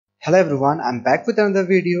Hello everyone, I'm back with another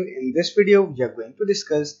video. In this video, we are going to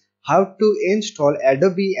discuss how to install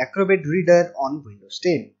Adobe Acrobat Reader on Windows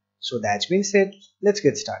 10. So that's been said, let's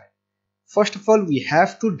get started. First of all, we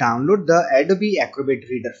have to download the Adobe Acrobat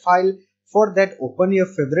Reader file. For that, open your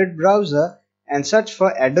favorite browser and search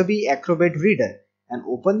for Adobe Acrobat Reader and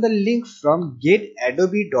open the link from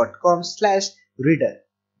getadobe.com/reader.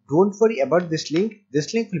 Don't worry about this link will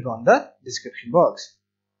be on the description box.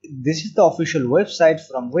 This is the official website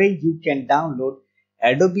from where you can download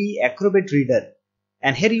Adobe Acrobat Reader,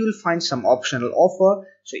 and here you will find some optional offer.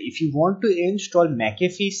 So if you want to install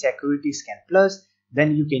McAfee Security Scan Plus,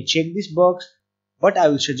 then you can check this box, but I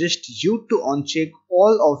will suggest you to uncheck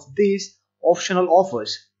all of these optional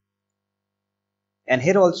offers. And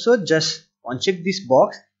here also just uncheck this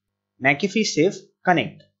box, McAfee Safe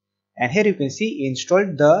Connect, and here you can see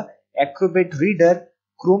installed the Acrobat Reader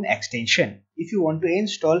Chrome extension. If you want to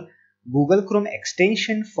install Google Chrome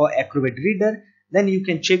extension for Acrobat Reader, then you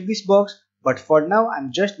can check this box, but for now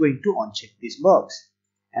I'm just going to uncheck this box.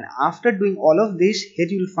 And after doing all of this, here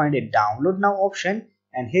you will find a download now option,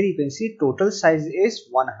 and here you can see total size is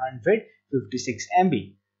 156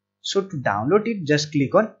 MB. So to download it, just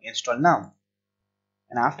click on install now,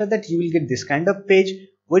 and after that you will get this kind of page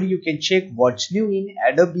where you can check what's new in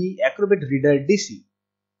Adobe Acrobat Reader DC.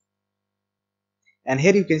 And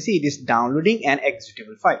here you can see it is downloading an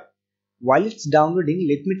executable file. While it's downloading,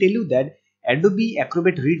 let me tell you that Adobe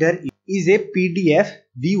Acrobat Reader is a PDF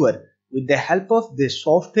viewer. With the help of this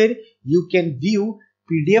software, you can view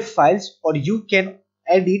PDF files or you can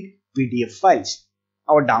edit PDF files.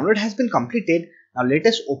 Our download has been completed. Now let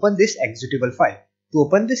us open this executable file. To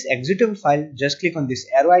open this executable file, just click on this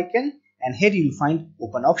arrow icon, and here you will find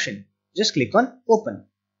open option. Just click on open.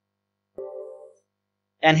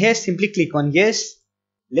 And here simply click on yes.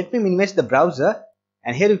 Let me minimize the browser,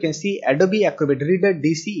 and here you can see Adobe Acrobat Reader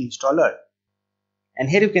DC installer. And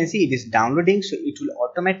here you can see it is downloading, so it will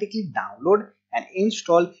automatically download and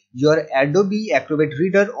install your Adobe Acrobat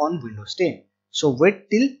Reader on Windows 10. So wait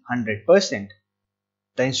till 100%.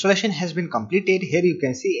 The installation has been completed. Here you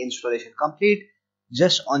can see installation complete.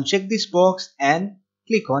 Just uncheck this box and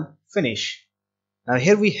click on finish. Now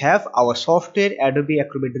here we have our software Adobe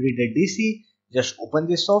Acrobat Reader DC. Just open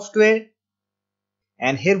this software,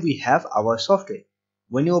 and here we have our software.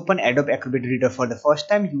 When you open Adobe Acrobat Reader for the first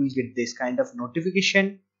time, you will get this kind of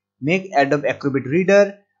notification. Make Adobe Acrobat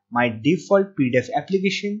Reader my default PDF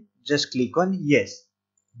application. Just click on yes.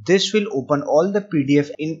 This will open all the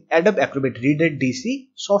PDF in Adobe Acrobat Reader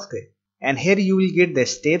DC software. And here you will get the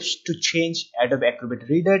steps to change Adobe Acrobat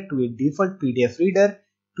Reader to a default PDF reader.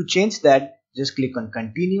 To change that, just click on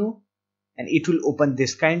continue, and it will open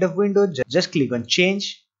this kind of window. Just click on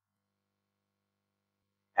change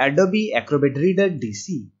Adobe Acrobat Reader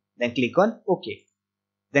DC, then click on OK.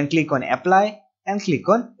 Then click on apply and click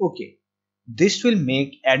on OK. This will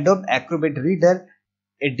make Adobe Acrobat Reader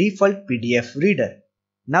a default PDF reader.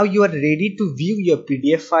 Now you are ready to view your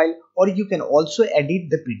PDF file, or you can also edit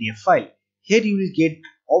the PDF file. Here you will get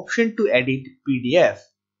option to edit PDF.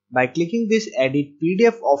 By clicking this edit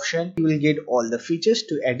PDF option, you will get all the features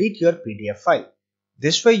to edit your PDF file.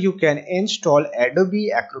 This way you can install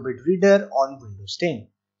Adobe Acrobat Reader on Windows 10.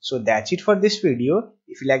 So that's it for this video.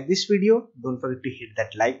 If you like this video, don't forget to hit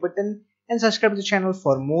that like button and subscribe to the channel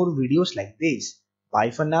for more videos like this.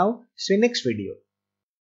 Bye for now. See you next video.